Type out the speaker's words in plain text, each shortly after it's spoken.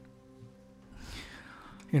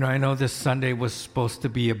I know this Sunday was supposed to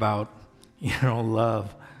be about,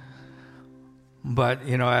 love. But,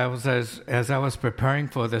 as I was preparing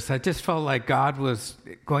for this, I just felt like God was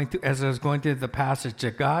as I was going through the passage,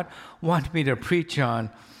 that God wanted me to preach on,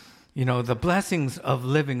 the blessings of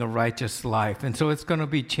living a righteous life. And so it's going to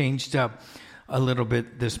be changed up a little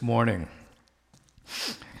bit this morning.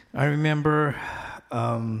 I remember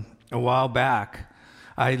a while back,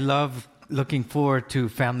 I loved looking forward to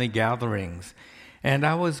family gatherings. And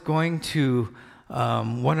I was going to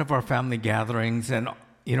one of our family gatherings, and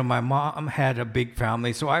my mom had a big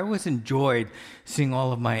family, so I always enjoyed seeing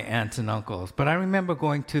all of my aunts and uncles. But I remember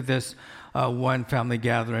going to this one family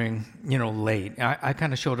gathering, late. I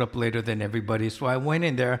kind of showed up later than everybody, so I went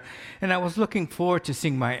in there, and I was looking forward to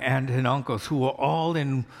seeing my aunt and uncles who were all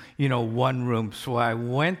in, one room. So I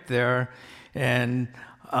went there, and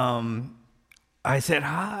I said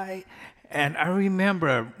hi. And I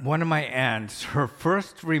remember one of my aunts, her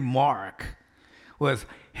first remark was,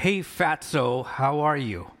 "Hey, fatso, how are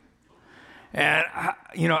you?" And,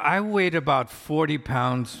 I weighed about 40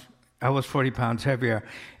 pounds. I was 40 pounds heavier.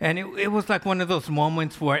 And it was like one of those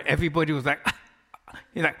moments where everybody was like,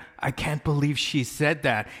 I can't believe she said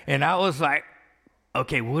that. And I was like,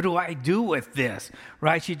 okay, what do I do with this?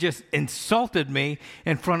 Right? She just insulted me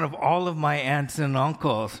in front of all of my aunts and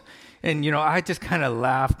uncles. And, I just kind of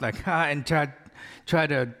laughed and tried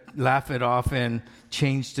to laugh it off and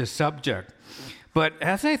change the subject. But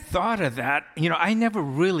as I thought of that, I never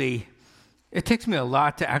really, it takes me a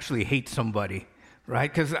lot to actually hate somebody,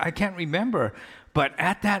 right? Because I can't remember. But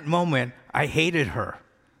at that moment, I hated her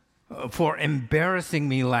for embarrassing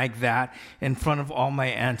me like that in front of all my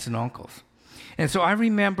aunts and uncles. And so I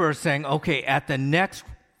remember saying, okay, at the next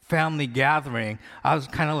family gathering, I was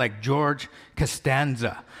kind of like George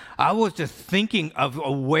Costanza. I was just thinking of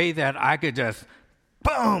a way that I could just,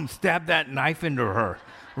 boom, stab that knife into her,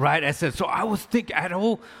 right? I said, so I was thinking,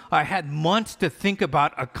 I had months to think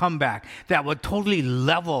about a comeback that would totally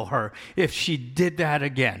level her if she did that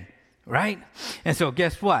again, right? And so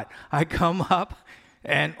guess what? I come up,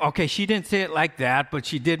 and okay, she didn't say it like that, but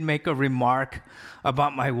she did make a remark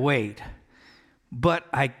about my weight. But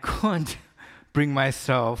I couldn't bring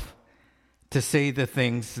myself to say the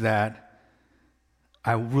things that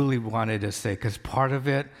I really wanted to say, because part of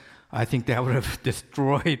it, I think that would have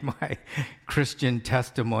destroyed my Christian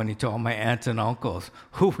testimony to all my aunts and uncles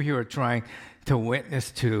who we were trying to witness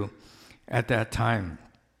to at that time.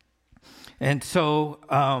 And so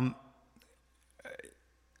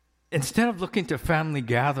instead of looking to family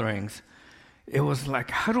gatherings, it was like,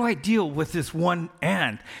 how do I deal with this one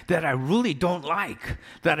aunt that I really don't like,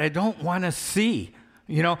 that I don't want to see?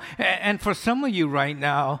 And for some of you right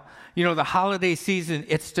now, the holiday season,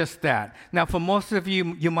 it's just that. Now, for most of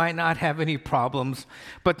you, you might not have any problems,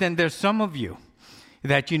 but then there's some of you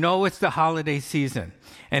that it's the holiday season.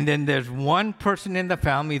 And then there's one person in the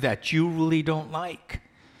family that you really don't like.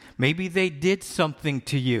 Maybe they did something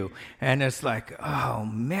to you, and it's like, oh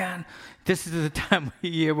man, this is the time of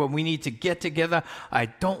year when we need to get together. I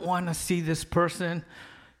don't want to see this person,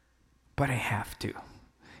 but I have to.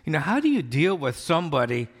 How do you deal with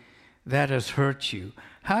somebody that has hurt you?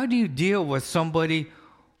 How do you deal with somebody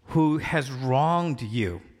who has wronged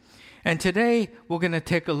you? And today, we're going to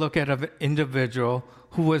take a look at an individual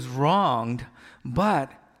who was wronged,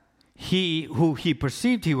 but he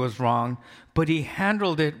perceived he was wrong, but he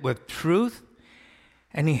handled it with truth,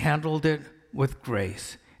 and he handled it with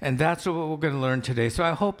grace. And that's what we're going to learn today. So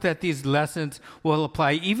I hope that these lessons will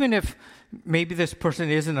apply, even if maybe this person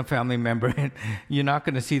isn't a family member and you're not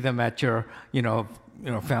going to see them at your,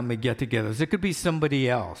 family get-togethers. It could be somebody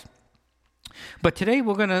else. But today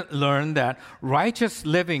we're going to learn that righteous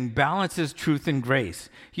living balances truth and grace.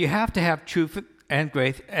 You have to have truth and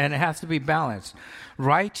grace, and it has to be balanced.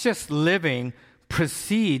 Righteous living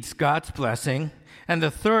precedes God's blessing. And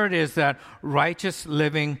the third is that righteous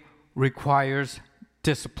living requires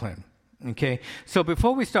discipline. Okay? So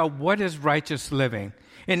before we start, what is righteous living?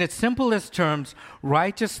 In its simplest terms,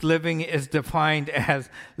 righteous living is defined as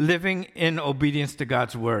living in obedience to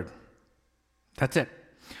God's word. That's it.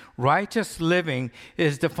 Righteous living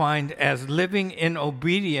is defined as living in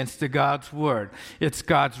obedience to God's word. It's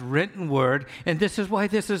God's written word, and this is why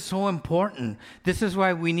this is so important. This is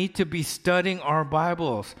why we need to be studying our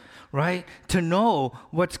Bibles, right? To know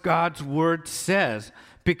what God's word says,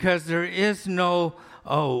 because there is no,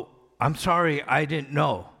 I'm sorry, I didn't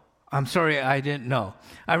know. I'm sorry, I didn't know.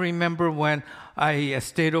 I remember when I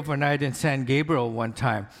stayed overnight in San Gabriel one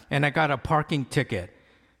time, and I got a parking ticket.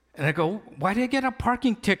 And I go, why did I get a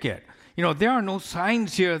parking ticket? There are no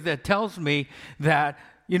signs here that tells me that,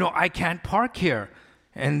 I can't park here.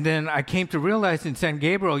 And then I came to realize in San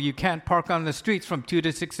Gabriel, you can't park on the streets from 2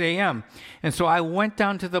 to 6 a.m. And so I went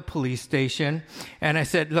down to the police station and I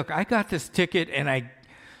said, look, I got this ticket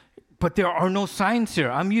but there are no signs here.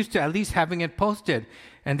 I'm used to at least having it posted.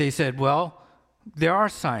 And they said, well, there are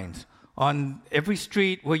signs. On every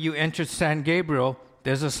street where you enter San Gabriel,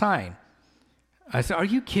 there's a sign. I said, are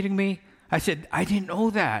you kidding me? I said, I didn't know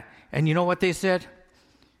that. And you know what they said?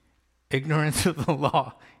 Ignorance of the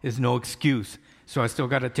law is no excuse. So I still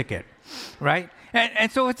got a ticket, right?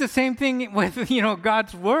 And so it's the same thing with,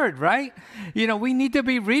 God's word, right? We need to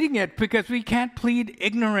be reading it because we can't plead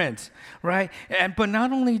ignorance, right? But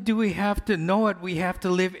not only do we have to know it, we have to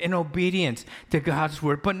live in obedience to God's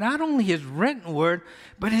word. But not only his written word,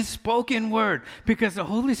 but his spoken word. Because the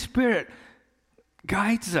Holy Spirit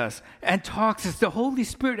guides us and talks us. The Holy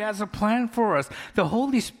Spirit has a plan for us. The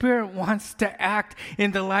Holy Spirit wants to act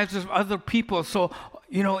in the lives of other people. So,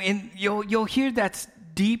 you'll hear that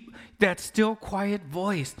deep, that still quiet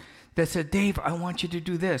voice that said, Dave, I want you to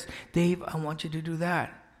do this. Dave, I want you to do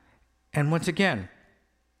that. And once again,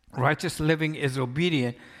 righteous living is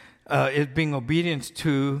being obedient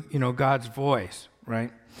to, God's voice,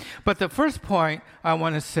 right? But the first point I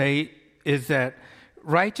want to say is that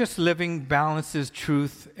righteous living balances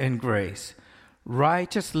truth and grace.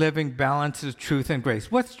 Righteous living balances truth and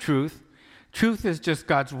grace. What's truth? Truth is just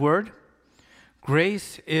God's word.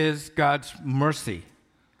 Grace is God's mercy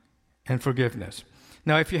and forgiveness.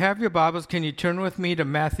 Now, if you have your Bibles, can you turn with me to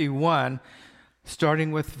Matthew 1,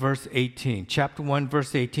 starting with verse 18. Chapter 1,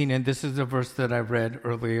 verse 18, and this is the verse that I read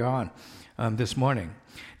earlier on this morning.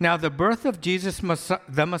 Now, the birth of Jesus,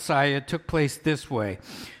 the Messiah, took place this way.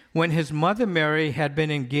 When his mother Mary had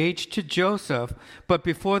been engaged to Joseph, but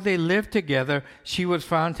before they lived together, she was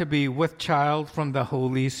found to be with child from the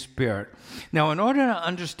Holy Spirit. Now, in order to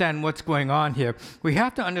understand what's going on here, we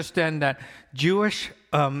have to understand that Jewish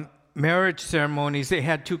marriage ceremonies, they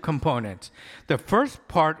had two components. The first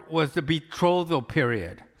part was the betrothal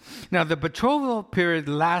period. Now, the betrothal period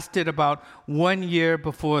lasted about 1 year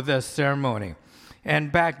before the ceremony.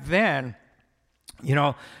 And back then,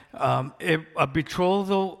 a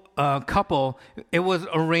betrothal couple, it was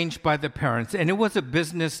arranged by the parents, and it was a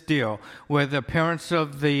business deal where the parents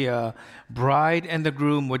of the bride and the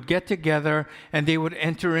groom would get together and they would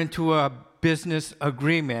enter into a business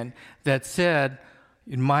agreement that said,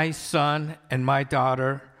 my son and my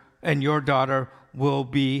daughter and your daughter will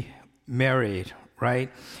be married,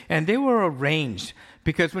 right? And they were arranged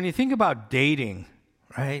because when you think about dating,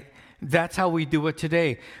 right, that's how we do it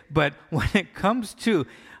today. But when it comes to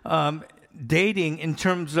dating in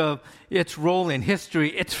terms of its role in history,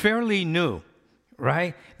 it's fairly new,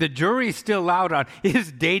 right? The jury's still out on,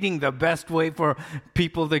 is dating the best way for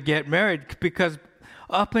people to get married? Because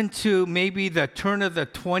up until maybe the turn of the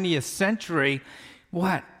 20th century,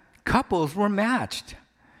 couples were matched.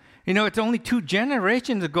 It's only 2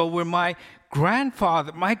 generations ago where my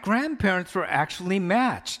grandparents were actually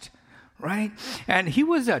matched, right? And he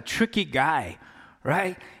was a tricky guy,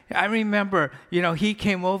 right? I remember, he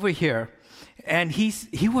came over here and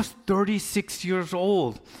he was 36 years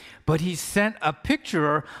old, but he sent a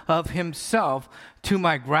picture of himself to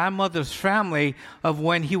my grandmother's family of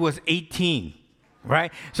when he was 18.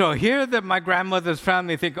 Right? So here my grandmother's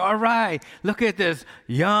family think, all right, look at this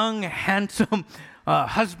young, handsome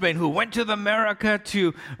husband who went to America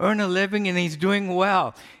to earn a living and he's doing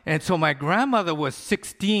well. And so my grandmother was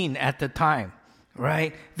 16 at the time,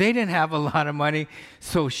 right? They didn't have a lot of money.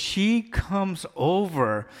 So she comes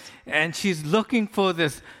over and she's looking for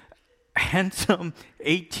this handsome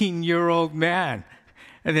 18-year-old man.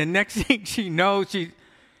 And the next thing she knows,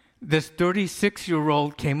 this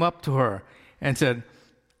 36-year-old came up to her and said,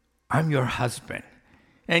 I'm your husband.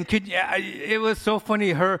 And it was so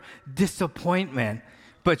funny, her disappointment.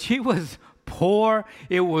 But she was poor.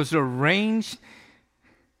 It was arranged.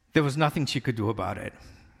 There was nothing she could do about it,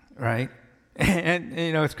 right? And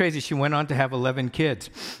it's crazy. She went on to have 11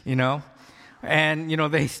 kids, And,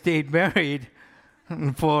 they stayed married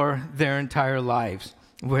for their entire lives,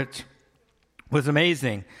 which was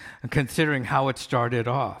amazing considering how it started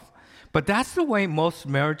off. But that's the way most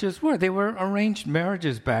marriages were. They were arranged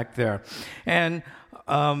marriages back there. And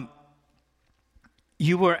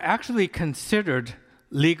you were actually considered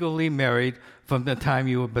legally married from the time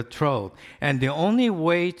you were betrothed. And the only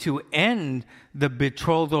way to end the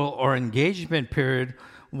betrothal or engagement period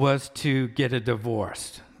was to get a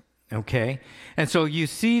divorce. Okay? And so you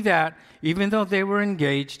see that even though they were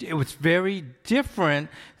engaged, it was very different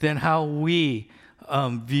than how we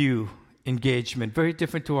view engagement, very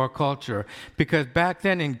different to our culture, because back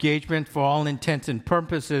then engagement, for all intents and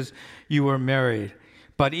purposes, you were married.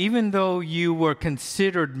 But even though you were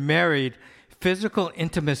considered married, physical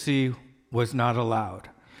intimacy was not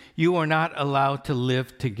allowed. You were not allowed to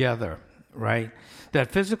live together, right?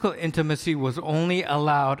 That physical intimacy was only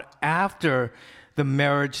allowed after the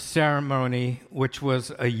marriage ceremony, which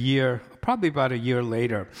was a year, probably about a year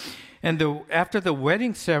later. And after the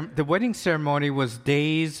wedding ceremony was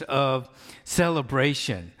days of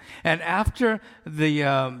celebration. And after the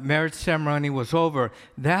marriage ceremony was over,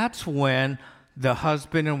 that's when the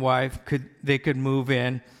husband and wife could move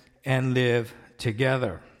in and live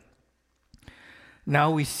together. Now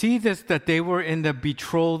we see this, that they were in the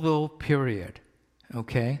betrothal period,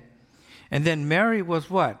 okay? And then Mary was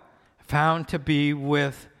what? Found to be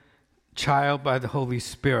with child by the Holy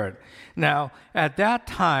Spirit. Now, at that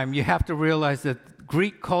time, you have to realize that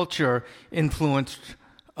Greek culture influenced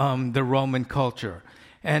the Roman culture.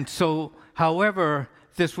 And so, however,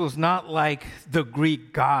 this was not like the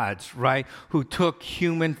Greek gods, right, who took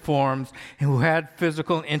human forms and who had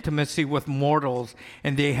physical intimacy with mortals,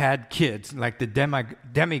 and they had kids, like the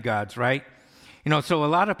demigods, right? You know, so a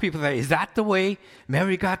lot of people say, is that the way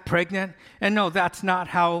Mary got pregnant? And no, that's not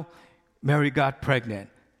how Mary got pregnant.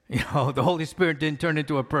 You know, the Holy Spirit didn't turn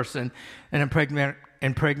into a person and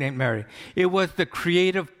impregnate Mary. It was the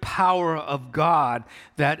creative power of God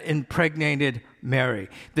that impregnated Mary.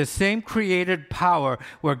 The same created power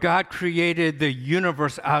where God created the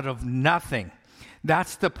universe out of nothing.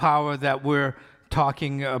 That's the power that we're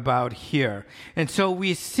talking about here. And so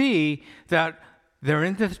we see that they're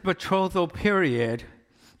in this betrothal period.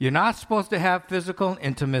 You're not supposed to have physical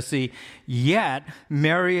intimacy, yet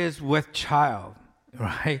Mary is with child,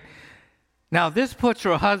 right? Now, this puts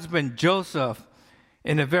her husband, Joseph,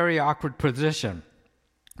 in a very awkward position.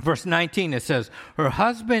 Verse 19, it says, her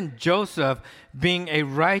husband, Joseph, being a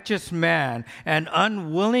righteous man and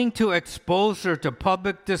unwilling to expose her to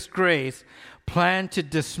public disgrace, planned to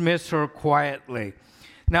dismiss her quietly.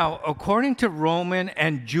 Now, according to Roman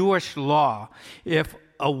and Jewish law, if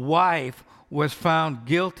a wife was found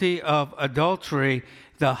guilty of adultery,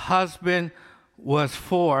 the husband was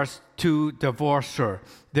forced to divorce her.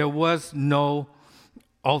 There was no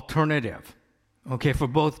alternative, okay, for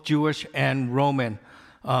both Jewish and Roman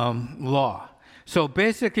law. So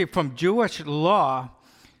basically, from Jewish law,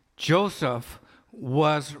 Joseph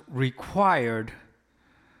was required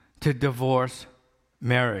to divorce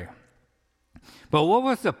Mary. But what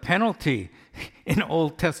was the penalty in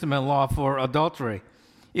Old Testament law for adultery?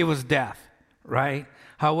 It was death, right?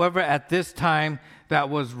 However, at this time, that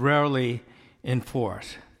was rarely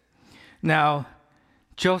enforced. Now,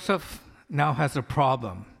 Joseph now has a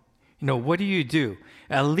problem. You know, what do you do?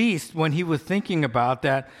 At least when he was thinking about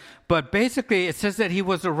that. But basically, it says that he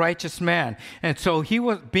was a righteous man. And so he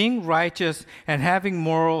was being righteous and having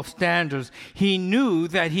moral standards. He knew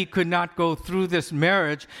that he could not go through this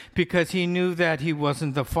marriage because he knew that he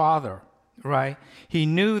wasn't the father, right? He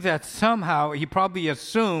knew that somehow, he probably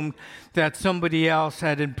assumed that somebody else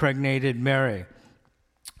had impregnated Mary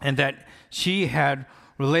and that she had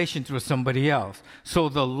relations with somebody else. So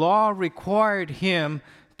the law required him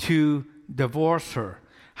to divorce her.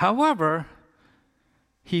 However,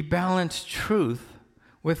 he balanced truth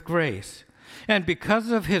with grace. And because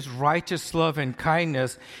of his righteous love and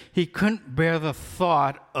kindness, he couldn't bear the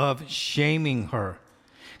thought of shaming her.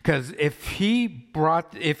 Because if he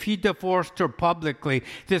divorced her publicly,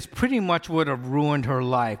 this pretty much would have ruined her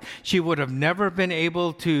life. She would have never been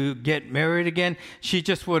able to get married again. She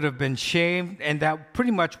just would have been shamed, and that pretty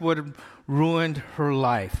much would have ruined her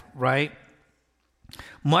life, right?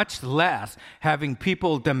 Much less having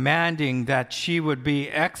people demanding that she would be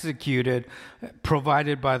executed,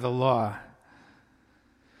 provided by the law.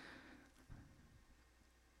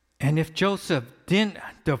 And if Joseph didn't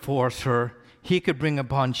divorce her, he could bring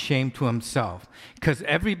upon shame to himself, because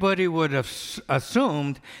everybody would have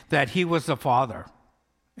assumed that he was the father.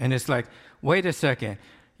 And it's like, wait a second.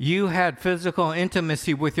 You had physical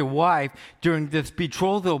intimacy with your wife during this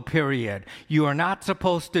betrothal period. You are not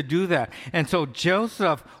supposed to do that. And so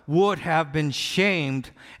Joseph would have been shamed,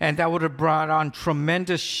 and that would have brought on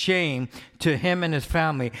tremendous shame to him and his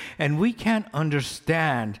family. And we can't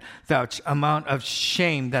understand the amount of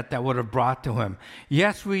shame that would have brought to him.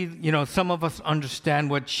 Yes, some of us understand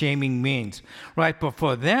what shaming means, right? But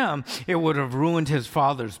for them, it would have ruined his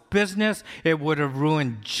father's business. It would have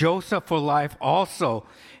ruined Joseph for life also.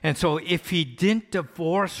 And so if he didn't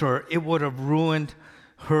divorce her, it would have ruined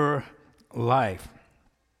her life,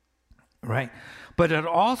 right? But it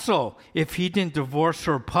also, if he didn't divorce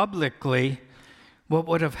her publicly, what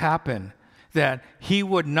would have happened? That he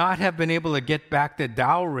would not have been able to get back the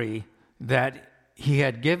dowry that he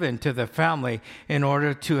had given to the family in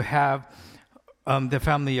order to have the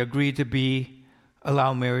family agreed to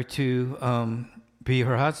allow Mary to be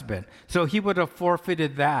her husband. So he would have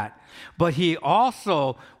forfeited that. But he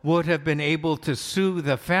also would have been able to sue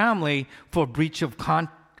the family for breach of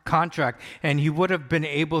contract, and he would have been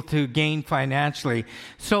able to gain financially.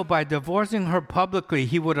 So by divorcing her publicly,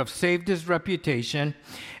 he would have saved his reputation,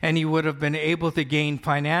 and he would have been able to gain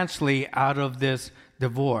financially out of this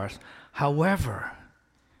divorce. However,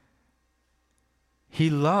 he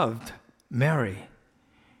loved Mary.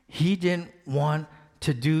 He didn't want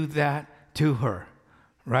to do that to her,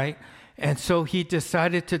 right? And so he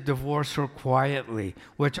decided to divorce her quietly,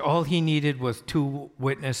 which all he needed was 2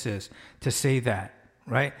 witnesses to say that,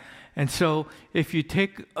 right? And so if you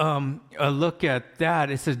take a look at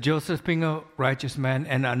that, it says, Joseph, being a righteous man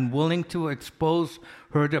and unwilling to expose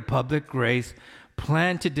her to public grace,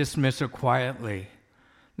 planned to dismiss her quietly.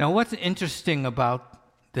 Now, what's interesting about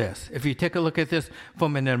this? If you take a look at this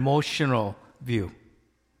from an emotional view,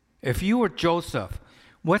 if you were Joseph,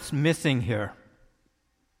 what's missing here?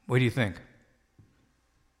 What do you think?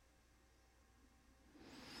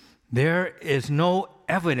 There is no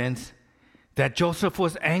evidence that Joseph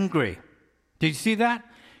was angry. Did you see that?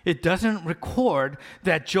 It doesn't record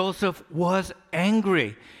that Joseph was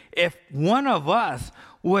angry. If one of us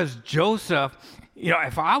was Joseph,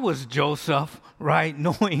 if I was Joseph, right,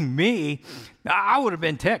 knowing me, I would have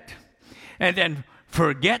been ticked. And then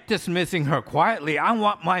forget dismissing her quietly. I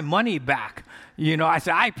want my money back. I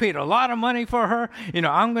said, I paid a lot of money for her.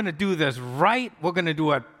 I'm going to do this right. We're going to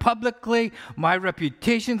do it publicly. My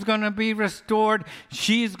reputation's going to be restored.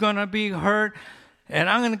 She's going to be hurt. And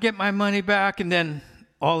I'm going to get my money back. And then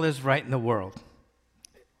all is right in the world.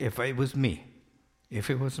 If it was me.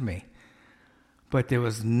 But there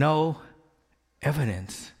was no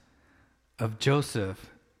evidence of Joseph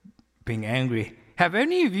being angry. Have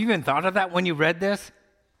any of you even thought of that when you read this?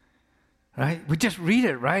 Right? We just read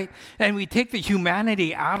it, right? And we take the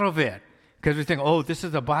humanity out of it because we think, oh, this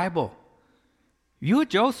is the Bible. You were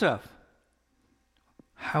Joseph.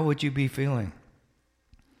 How would you be feeling?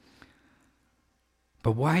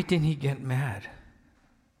 But why didn't he get mad?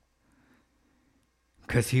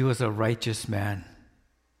 Because he was a righteous man.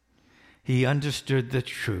 He understood the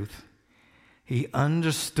truth. He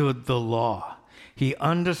understood the law. He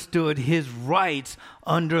understood his rights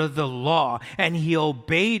under the law, and he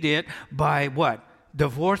obeyed it by what?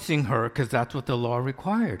 Divorcing her, because that's what the law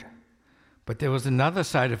required. But there was another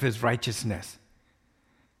side of his righteousness,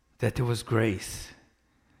 that there was grace,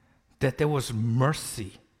 that there was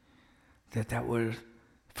mercy, that was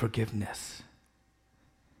forgiveness.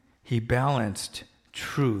 He balanced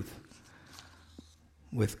truth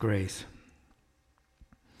with grace.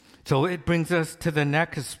 So it brings us to the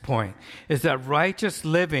next point, is that righteous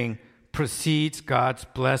living precedes God's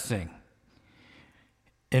blessing.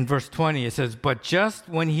 In verse 20, it says, but just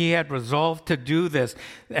when he had resolved to do this,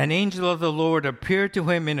 an angel of the Lord appeared to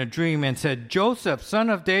him in a dream and said, Joseph,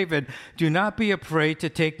 son of David, do not be afraid to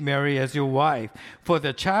take Mary as your wife, for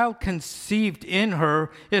the child conceived in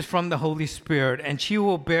her is from the Holy Spirit, and she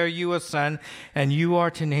will bear you a son, and you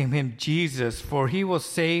are to name him Jesus, for he will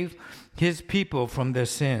save his people from their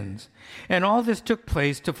sins. And all this took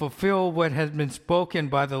place to fulfill what has been spoken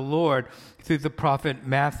by the Lord through the prophet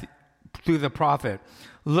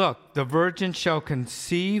Look, the virgin shall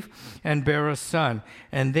conceive and bear a son,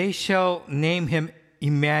 and they shall name him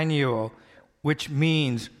Emmanuel, which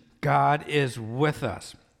means God is with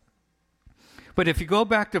us. But if you go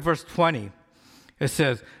back to verse 20, it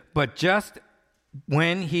says, but just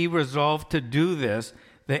when he resolved to do this,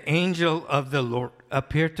 the angel of the Lord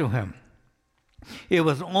appeared to him. It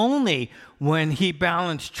was only when he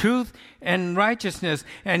balanced truth and righteousness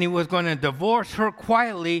and he was going to divorce her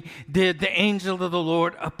quietly did the angel of the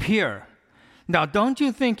Lord appear. Now, don't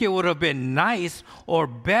you think it would have been nice or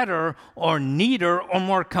better or neater or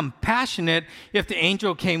more compassionate if the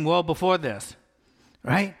angel came well before this,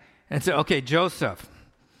 right? And said, okay, Joseph,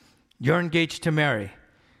 you're engaged to Mary,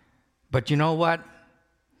 but you know what?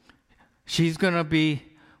 She's going to be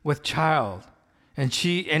with child, and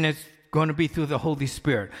it's going to be through the Holy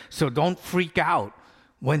Spirit. So don't freak out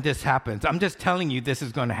when this happens. I'm just telling you this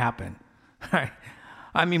is going to happen. Right?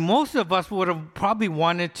 I mean, most of us would have probably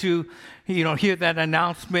wanted to, hear that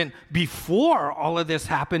announcement before all of this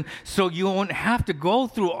happened, so you won't have to go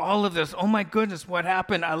through all of this. Oh my goodness, what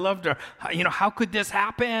happened? I loved her. How could this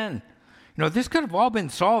happen? This could have all been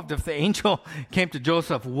solved if the angel came to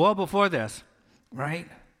Joseph well before this, right?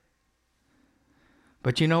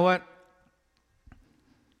 But you know what?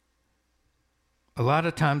 A lot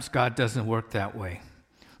of times God doesn't work that way.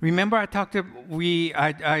 Remember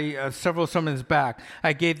I several sermons back,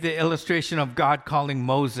 I gave the illustration of God calling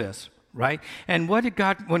Moses, right? And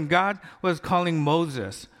when God was calling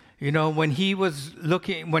Moses, when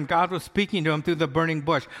when God was speaking to him through the burning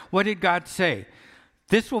bush, what did God say?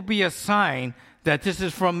 This will be a sign that this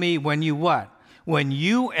is from me when you what? When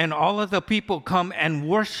you and all of the people come and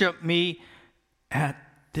worship me at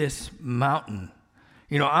this mountain.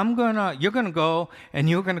 You're going to go and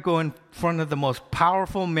you're going to go in front of the most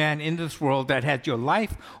powerful man in this world that has your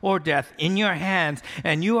life or death in your hands,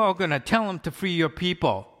 and you are going to tell him to free your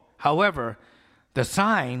people. However, the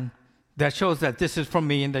sign that shows that this is from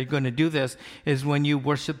me and they're going to do this is when you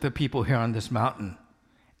worship the people here on this mountain.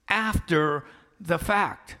 After the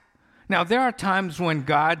fact. Now, there are times when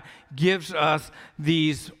God gives us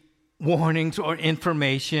these warnings or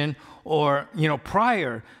information or,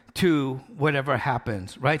 prior to whatever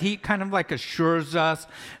happens, right? He kind of like assures us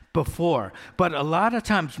before. But a lot of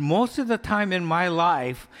times, most of the time in my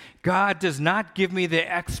life, God does not give me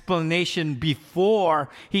the explanation before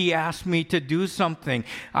he asks me to do something.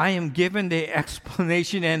 I am given the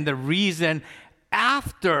explanation and the reason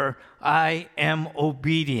after I am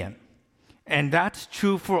obedient. And that's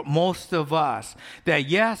true for most of us. That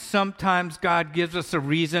yes, sometimes God gives us a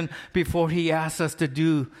reason before he asks us to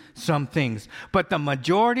do some things. But the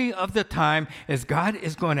majority of the time is God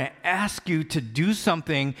is going to ask you to do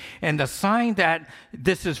something, and the sign that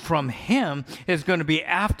this is from him is going to be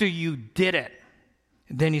after you did it.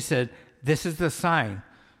 And then he said, this is the sign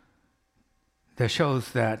that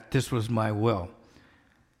shows that this was my will.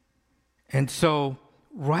 And so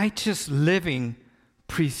righteous living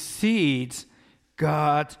precedes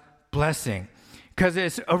God's blessing. Because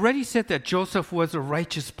it's already said that Joseph was a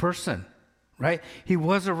righteous person, right? He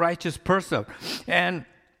was a righteous person. And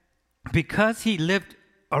because he lived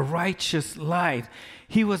a righteous life,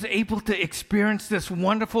 he was able to experience this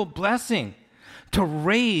wonderful blessing to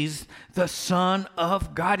raise the Son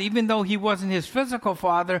of God. Even though he wasn't his physical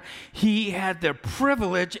father, he had the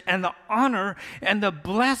privilege and the honor and the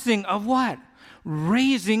blessing of what?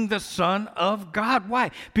 Raising the Son of God. Why?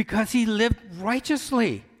 Because he lived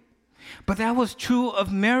righteously. But that was true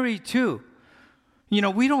of Mary too.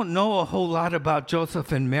 We don't know a whole lot about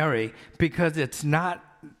Joseph and Mary because a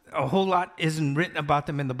whole lot isn't written about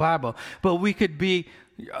them in the Bible. But we could be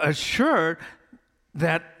assured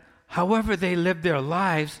that however they lived their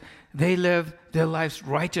lives, they lived their lives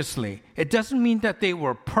righteously. It doesn't mean that they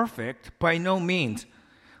were perfect, by no means,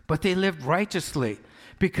 but they lived righteously.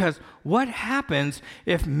 Because what happens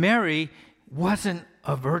if Mary wasn't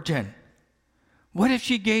a virgin? What if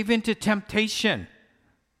she gave in to temptation?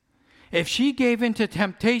 If she gave in to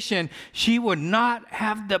temptation, she would not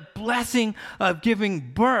have the blessing of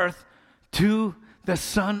giving birth to the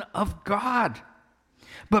Son of God.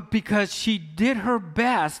 But because she did her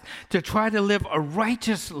best to try to live a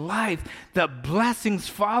righteous life, the blessings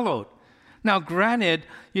followed. Now, granted,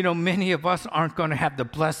 many of us aren't going to have the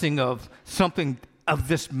blessing of something of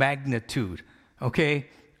this magnitude, okay?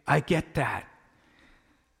 I get that.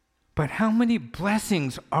 But how many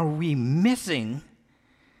blessings are we missing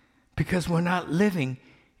because we're not living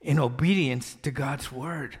in obedience to God's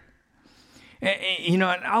word? And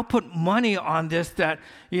I'll put money on this that,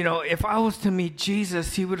 if I was to meet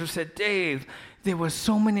Jesus, he would have said, Dave, there were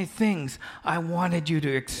so many things I wanted you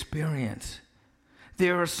to experience.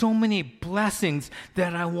 There are so many blessings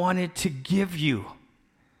that I wanted to give you.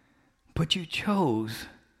 But you chose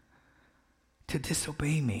to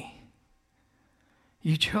disobey me.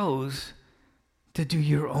 You chose to do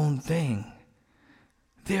your own thing.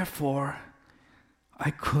 Therefore,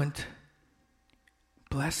 I couldn't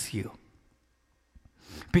bless you.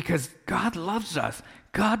 Because God loves us.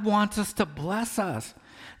 God wants us to bless us.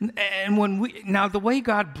 And the way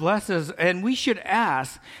God blesses, and we should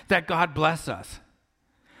ask that God bless us.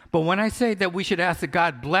 But when I say that we should ask that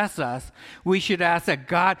God bless us, we should ask that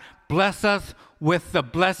God bless us with the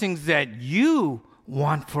blessings that you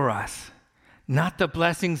want for us, not the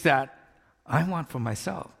blessings that I want for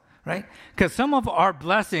myself, right? Because some of our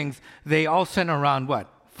blessings, they all center around what?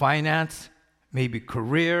 Finance, maybe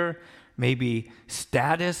career, maybe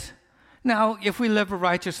status. Now, if we live a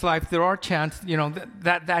righteous life, there are chances,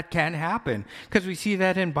 that can happen. Because we see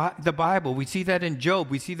that in the Bible. We see that in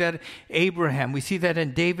Job. We see that in Abraham. We see that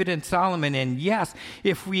in David and Solomon. And yes,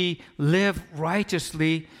 if we live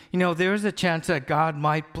righteously, there is a chance that God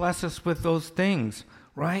might bless us with those things,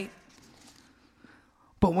 right?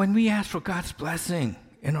 But when we ask for God's blessing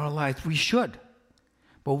in our lives, we should.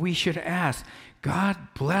 But we should ask, God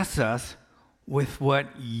bless us with what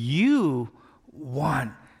you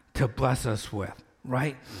want to bless us with,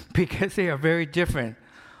 right? Because they are very different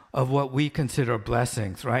of what we consider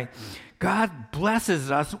blessings, right? God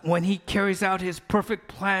blesses us when he carries out his perfect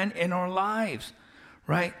plan in our lives,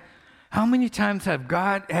 right? How many times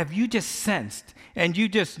have you just sensed and you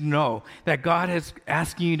just know that God is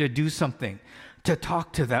asking you to do something, to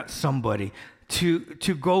talk to that somebody, to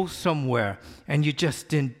go somewhere, and you just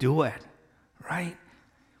didn't do it, right?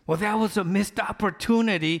 Well, that was a missed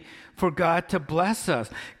opportunity for God to bless us.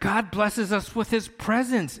 God blesses us with his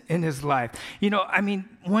presence in his life.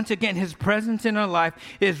 Once again, his presence in our life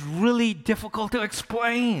is really difficult to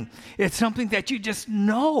explain. It's something that you just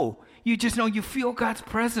know. You just know, you feel God's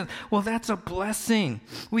presence. Well, that's a blessing.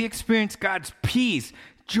 We experience God's peace,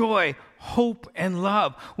 joy, hope, and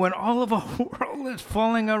love. When all of our world is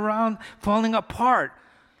falling apart,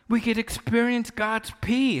 we could experience God's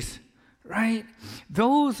peace, right?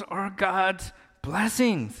 Those are God's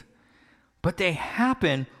blessings. But they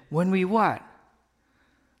happen when we what?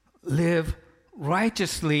 Live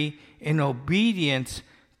righteously in obedience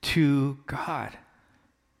to God.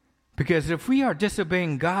 Because if we are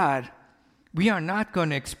disobeying God, we are not going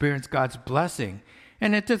to experience God's blessing.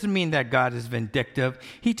 And it doesn't mean that God is vindictive.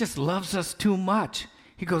 He just loves us too much.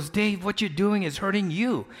 He goes, Dave, what you're doing is hurting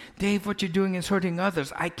you. Dave, what you're doing is hurting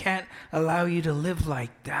others. I can't allow you to live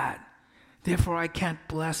like that. Therefore, I can't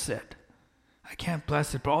bless it. I can't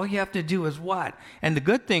bless it. But all you have to do is what? And the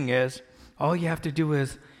good thing is, all you have to do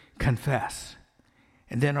is confess.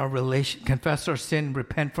 And then confess our sin,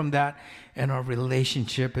 repent from that, and our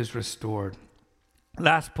relationship is restored.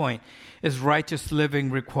 Last point is righteous living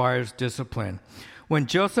requires discipline. When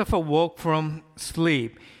Joseph awoke from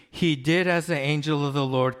sleep, he did as the angel of the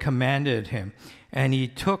Lord commanded him, and he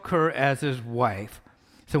took her as his wife.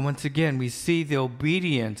 So once again, we see the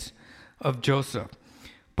obedience of Joseph,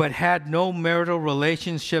 but had no marital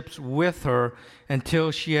relationships with her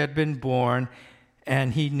until she had been born,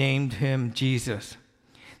 and he named him Jesus.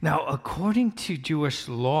 Now, according to Jewish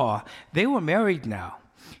law, they were married now.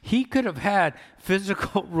 He could have had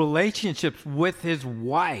physical relationships with his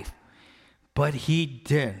wife, but he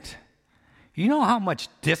didn't. You know how much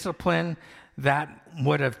discipline that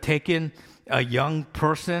would have taken a young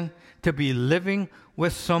person to be living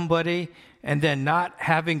with somebody and then not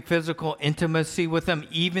having physical intimacy with them,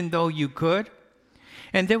 even though you could?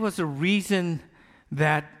 And there was a reason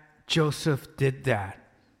that Joseph did that.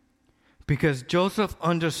 Because Joseph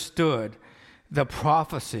understood the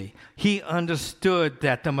prophecy. He understood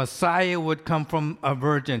that the Messiah would come from a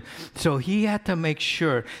virgin. So he had to make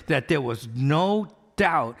sure that there was no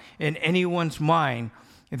doubt in anyone's mind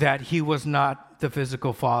that he was not the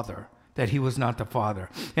physical father, that he was not the father.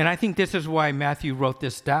 And I think this is why Matthew wrote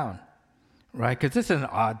this down, right? Because this is an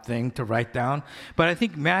odd thing to write down. But I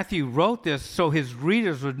think Matthew wrote this so his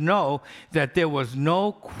readers would know that there was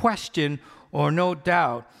no question or no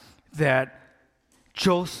doubt that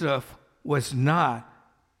Joseph was not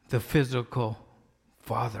the physical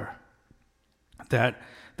father, that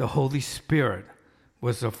the Holy Spirit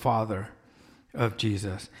was the father of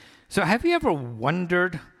Jesus. So have you ever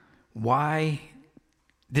wondered why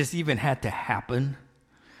this even had to happen?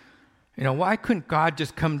 Why couldn't God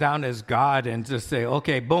just come down as God and just say,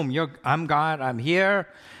 okay, boom, I'm God, I'm here,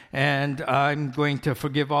 and I'm going to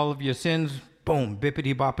forgive all of your sins. Boom,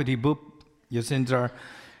 bippity boppity boop,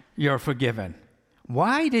 you're forgiven.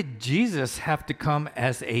 Why did Jesus have to come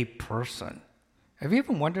as a person? Have you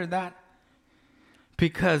ever wondered that?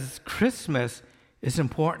 Because Christmas is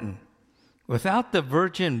important. Without the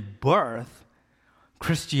virgin birth,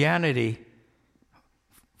 Christianity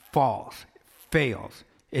fails.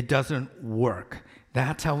 It doesn't work.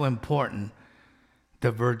 That's how important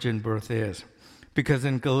the virgin birth is. Because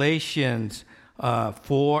in Galatians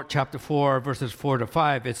chapter 4, verses 4 to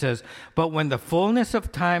 5, it says, "But when the fullness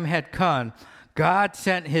of time had come, God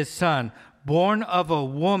sent his Son, born of a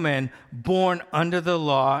woman, born under the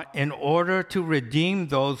law, in order to redeem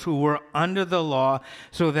those who were under the law,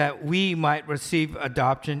 so that we might receive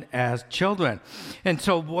adoption as children." And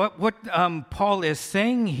so what Paul is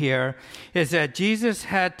saying here is that Jesus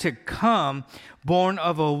had to come born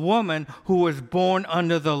of a woman who was born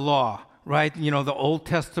under the law. Right? The Old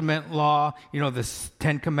Testament law, the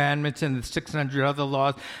 10 Commandments and the 600 other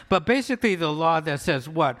laws. But basically the law that says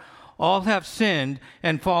what? All have sinned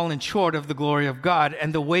and fallen short of the glory of God.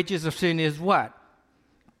 And the wages of sin is what?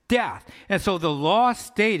 Death. And so the law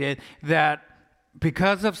stated that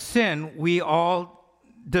because of sin, we all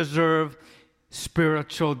deserve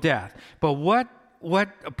spiritual death. But what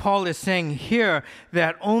Paul is saying here,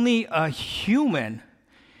 that only a human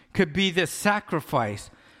could be the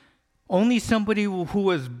sacrifice. Only somebody who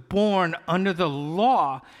was born under the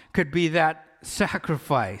law could be that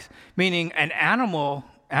sacrifice. Meaning animals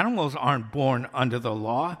aren't born under the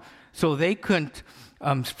law, so they couldn't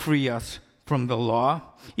free us from the law.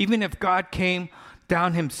 Even if God came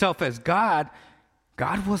down himself as God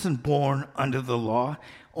God wasn't born under the law.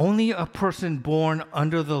 Only a person born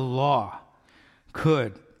under the law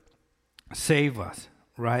could save us,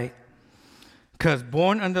 right? Because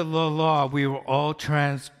born under the law, we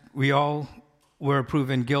all were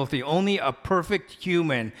proven guilty. Only a perfect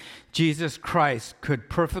human, Jesus Christ, could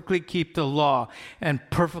perfectly keep the law and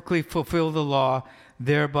perfectly fulfill the law,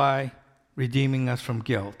 thereby redeeming us from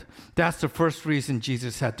guilt. That's the first reason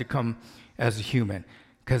Jesus had to come as a human,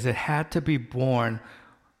 because it had to be born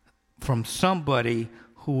from somebody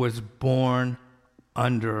who was born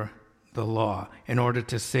under the law in order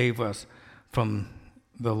to save us from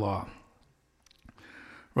the law.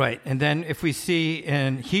 Right, and then if we see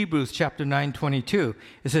in Hebrews chapter 9:22,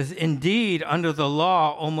 it says, "Indeed, under the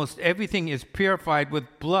law, almost everything is purified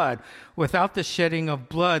with blood. Without the shedding of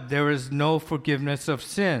blood, there is no forgiveness of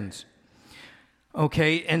sins."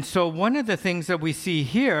 Okay, and so one of the things that we see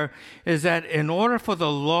here is that in order for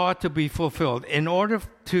the law to be fulfilled,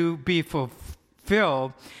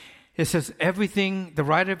 it says everything, the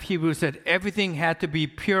writer of Hebrews said everything had to be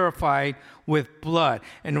purified with blood.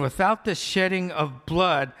 And without the shedding of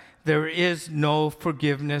blood, there is no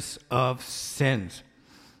forgiveness of sins.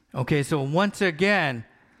 Okay, so once again,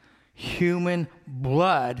 human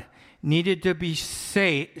blood needed to be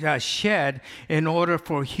shed in order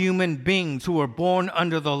for human beings who were born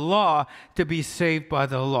under the law to be saved by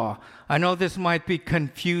the law. I know this might be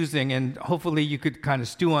confusing, and hopefully you could kind of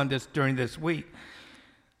stew on this during this week.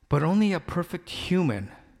 But only a perfect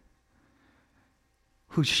human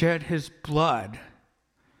who shed his blood,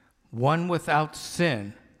 one without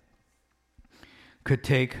sin, could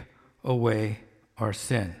take away our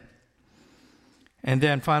sin. And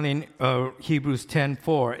then finally in Hebrews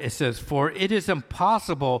 10:4, it says, "For it is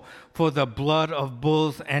impossible for the blood of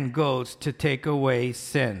bulls and goats to take away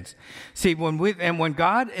sins." See, when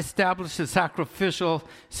God established the sacrificial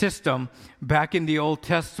system back in the Old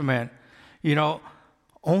Testament,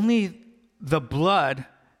 only the blood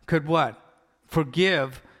could what?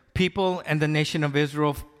 Forgive people and the nation of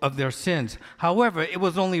Israel of their sins. However, it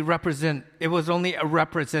was only a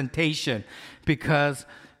representation, because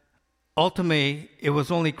ultimately it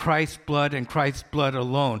was only Christ's blood and Christ's blood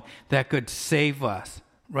alone that could save us,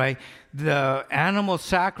 right? The animal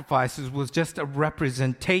sacrifices was just a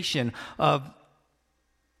representation of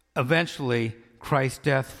eventually Christ's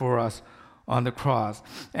death for us on the cross.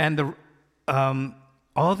 And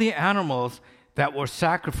all the animals that were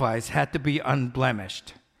sacrificed had to be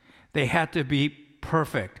unblemished. They had to be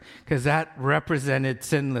perfect, because that represented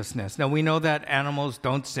sinlessness. Now, we know that animals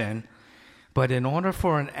don't sin, but in order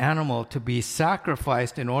for an animal to be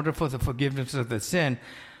sacrificed, in order for the forgiveness of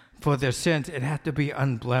for their sins, it had to be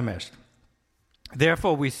unblemished.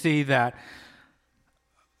 Therefore, we see that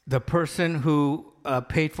the person who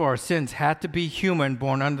paid for our sins had to be human,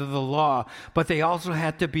 born under the law, but they also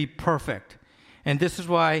had to be perfect. And this is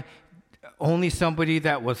why only somebody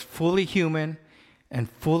that was fully human and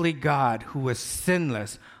fully God, who was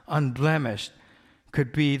sinless, unblemished,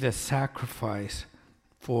 could be the sacrifice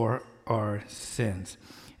for our sins.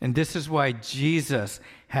 And this is why Jesus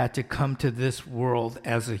had to come to this world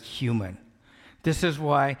as a human. This is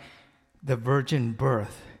why the virgin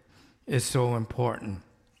birth is so important.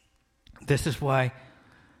 This is why,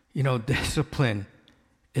 discipline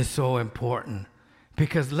is so important.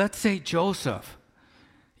 Because let's say Joseph,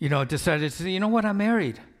 decided to say, I'm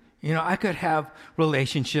married. I could have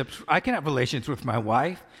relationships. I can have relations with my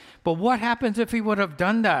wife. But what happens if he would have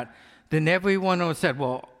done that? Then everyone would have said,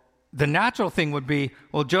 well, the natural thing would be,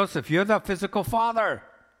 well, Joseph, you're the physical father,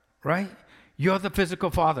 right? You're the physical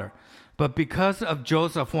father. But because of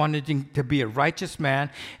Joseph wanting to be a righteous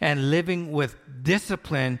man and living with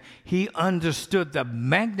discipline, he understood the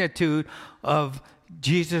magnitude of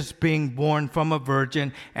Jesus being born from a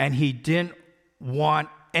virgin, and he didn't want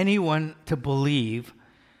anyone to believe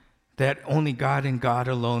that only God and God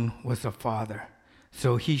alone was the Father.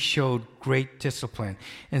 So he showed great discipline.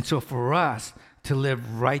 And so for us to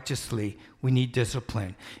live righteously, we need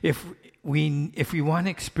discipline. If we want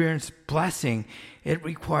to experience blessing, it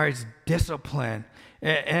requires discipline.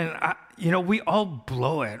 And we all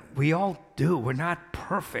blow it. We all do. We're not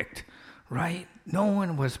perfect, right? No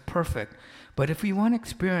one was perfect. But if we want to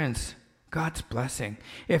experience God's blessing,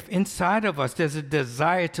 if inside of us there's a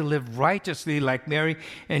desire to live righteously like Mary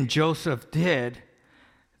and Joseph did,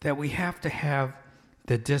 that we have to have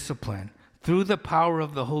the discipline through the power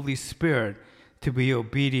of the Holy Spirit to be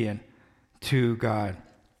obedient to God.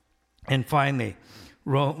 And finally,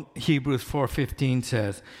 Hebrews 4:15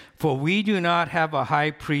 says, "For we do not have a high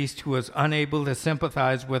priest who is unable to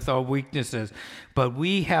sympathize with our weaknesses, but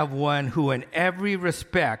we have one who in every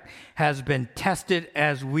respect has been tested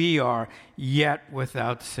as we are, yet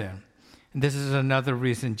without sin." And this is another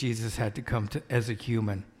reason Jesus had to come as a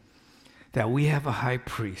human, that we have a high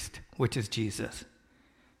priest, which is Jesus.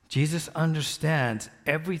 Jesus understands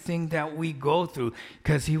everything that we go through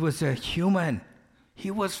because he was a human. He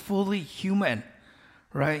was fully human.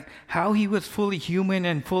 Right? How he was fully human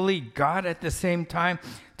and fully God at the same time,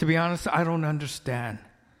 to be honest, I don't understand.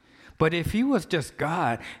 But if he was just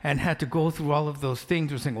God and had to go through all of those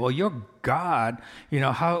things, we're saying, well, you're God,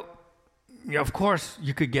 how, of course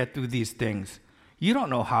you could get through these things. You don't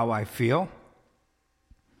know how I feel.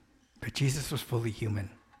 But Jesus was fully human.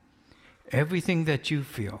 Everything that you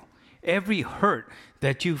feel, every hurt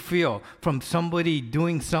that you feel from somebody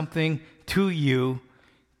doing something to you,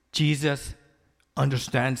 Jesus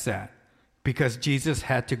understands that because Jesus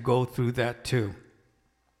had to go through that too.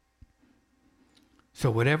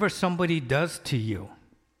 So whatever somebody does to you,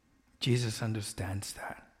 Jesus understands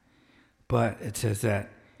that. But it says that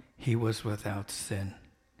he was without sin.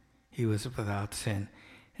 He was without sin.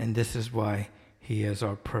 And this is why he is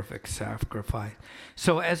our perfect sacrifice.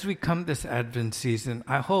 So as we come this Advent season,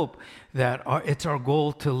 I hope that it's our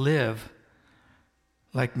goal to live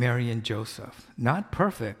like Mary and Joseph. Not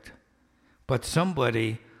perfect, but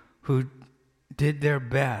somebody who did their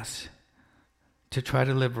best to try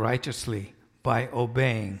to live righteously by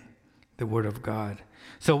obeying the Word of God.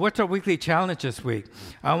 So what's our weekly challenge this week?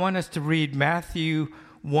 I want us to read Matthew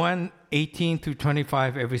 1:18 through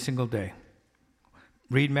 25 every single day.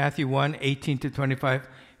 Read Matthew 1:18 to 25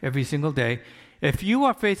 every single day. If you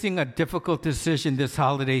are facing a difficult decision this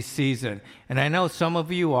holiday season, and I know some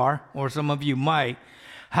of you are, or some of you might,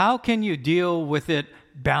 how can you deal with it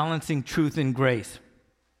balancing truth and grace?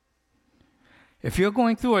 If you're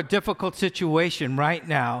going through a difficult situation right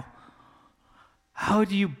now, how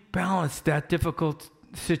do you balance that difficult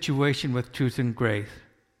situation with truth and grace?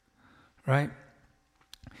 Right?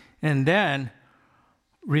 And then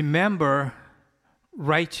remember,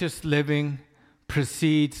 righteous living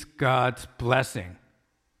precedes God's blessing.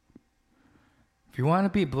 If you want to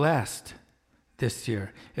be blessed this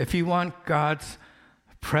year, if you want God's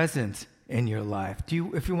presence in your life,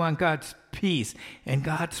 if you want God's peace and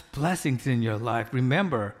God's blessings in your life,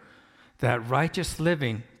 remember that righteous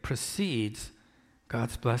living precedes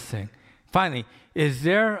God's blessing. Finally, is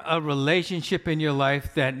there a relationship in your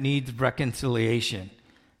life that needs reconciliation?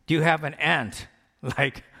 Do you have an aunt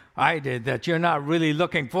like I did that you're not really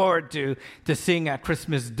looking forward to seeing at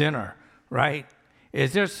Christmas dinner, right?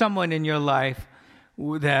 Is there someone in your life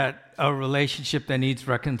that a relationship that needs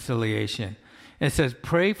reconciliation? It says,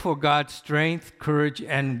 pray for God's strength, courage,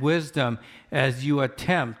 and wisdom as you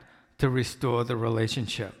attempt to restore the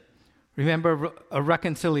relationship. Remember, a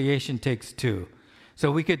reconciliation takes two.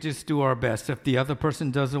 So we could just do our best. If the other person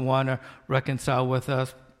doesn't want to reconcile with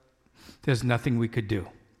us, there's nothing we could do,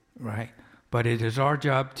 right? But it is our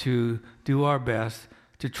job to do our best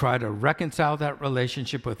to try to reconcile that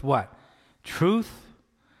relationship with what? Truth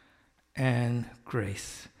and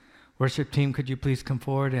grace. Worship team, could you please come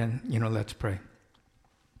forward and, let's pray.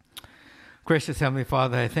 Gracious Heavenly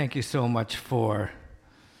Father, I thank you so much for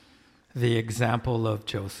the example of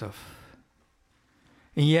Joseph.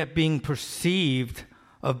 And yet being perceived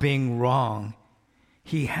of being wrong,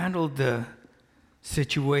 he handled the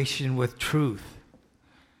situation with truth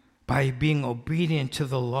by being obedient to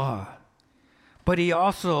the law. But he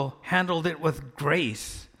also handled it with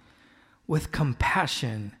grace, with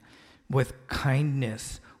compassion, with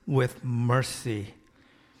kindness, with mercy.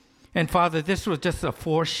 And Father, this was just a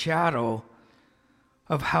foreshadow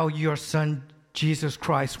of how your Son, Jesus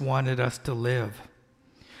Christ, wanted us to live.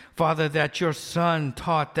 Father, that your Son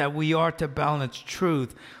taught that we are to balance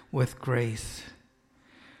truth with grace.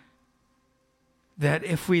 That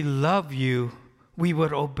if we love you, we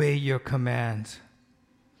would obey your commands.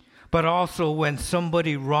 But also when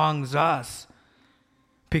somebody wrongs us,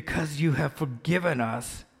 because you have forgiven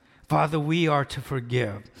us, Father, we are to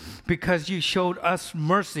forgive. Because you showed us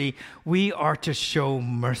mercy, we are to show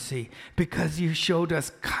mercy. Because you showed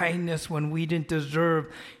us kindness when we didn't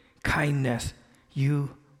deserve kindness,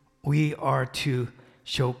 we are to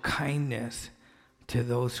show kindness to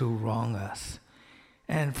those who wrong us.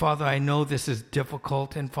 And Father, I know this is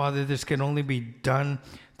difficult, and Father, this can only be done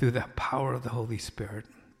through the power of the Holy Spirit.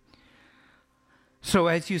 So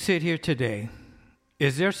as you sit here today,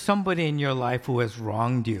 is there somebody in your life who has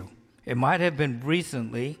wronged you? It might have been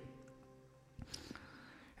recently.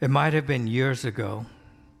 It might have been years ago.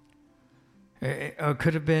 It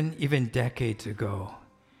could have been even decades ago.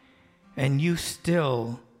 And you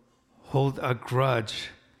still hold a grudge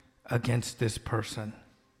against this person.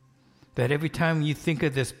 That every time you think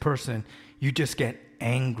of this person, you just get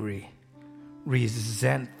angry,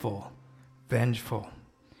 resentful, vengeful.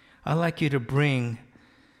 I'd like you to bring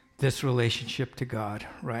this relationship to God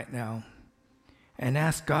right now and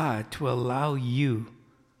ask God to allow you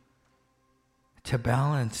to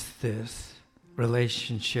balance this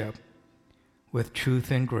relationship with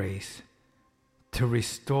truth and grace, to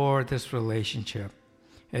restore this relationship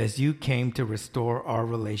as you came to restore our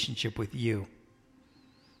relationship with you.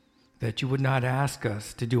 That you would not ask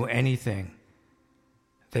us to do anything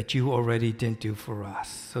that you already didn't do for us.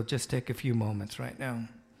 So just take a few moments right now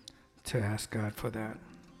to ask God for that.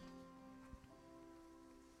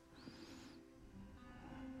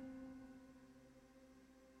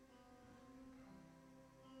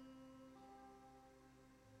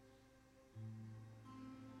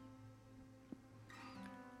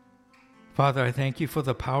 Father, I thank you for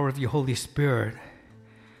the power of your Holy Spirit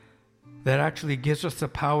that actually gives us the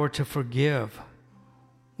power to forgive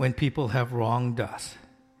when people have wronged us.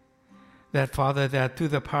 That, Father, that through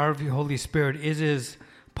the power of your Holy Spirit, it is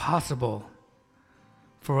possible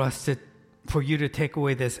for you to take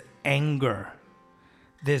away this anger,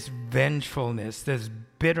 this vengefulness, this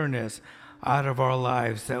bitterness out of our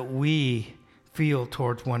lives that we feel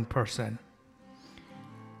towards one person.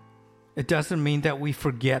 It doesn't mean that we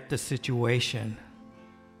forget the situation.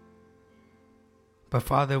 But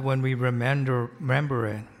Father, when we remember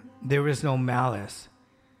it, there is no malice.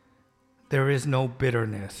 There is no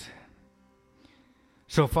bitterness.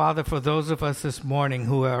 So Father, for those of us this morning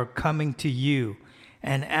who are coming to you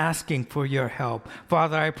and asking for your help,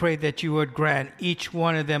 Father, I pray that you would grant each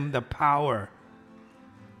one of them the power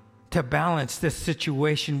to balance this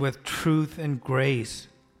situation with truth and grace,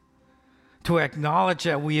 to acknowledge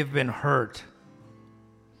that we have been hurt,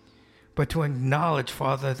 but to acknowledge,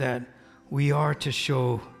 Father, that we are to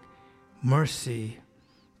show mercy,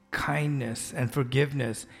 kindness, and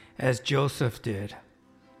forgiveness as Joseph did,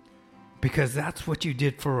 because that's what you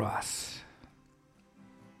did for us.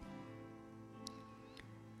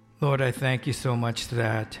 Lord, I thank you so much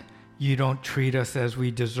that you don't treat us as we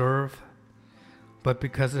deserve, but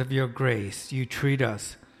because of your grace, you treat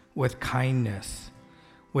us with kindness,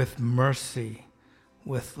 with mercy,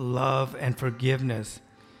 with love and forgiveness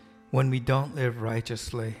when we don't live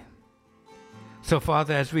righteously. So,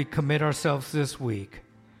 Father, as we commit ourselves this week,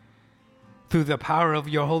 through the power of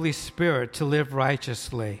your Holy Spirit to live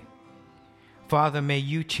righteously, Father, may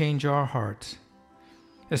you change our hearts,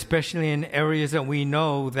 especially in areas that we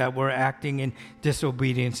know that we're acting in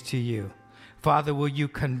disobedience to you. Father, will you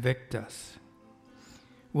convict us?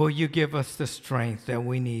 Will you give us the strength that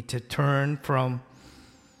we need to turn from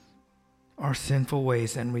our sinful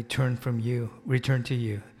ways and return to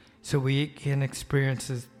you, so we can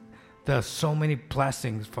experience the so many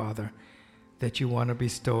blessings, Father, that you want to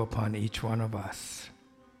bestow upon each one of us.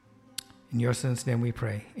 In your Son's name we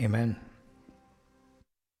pray. Amen.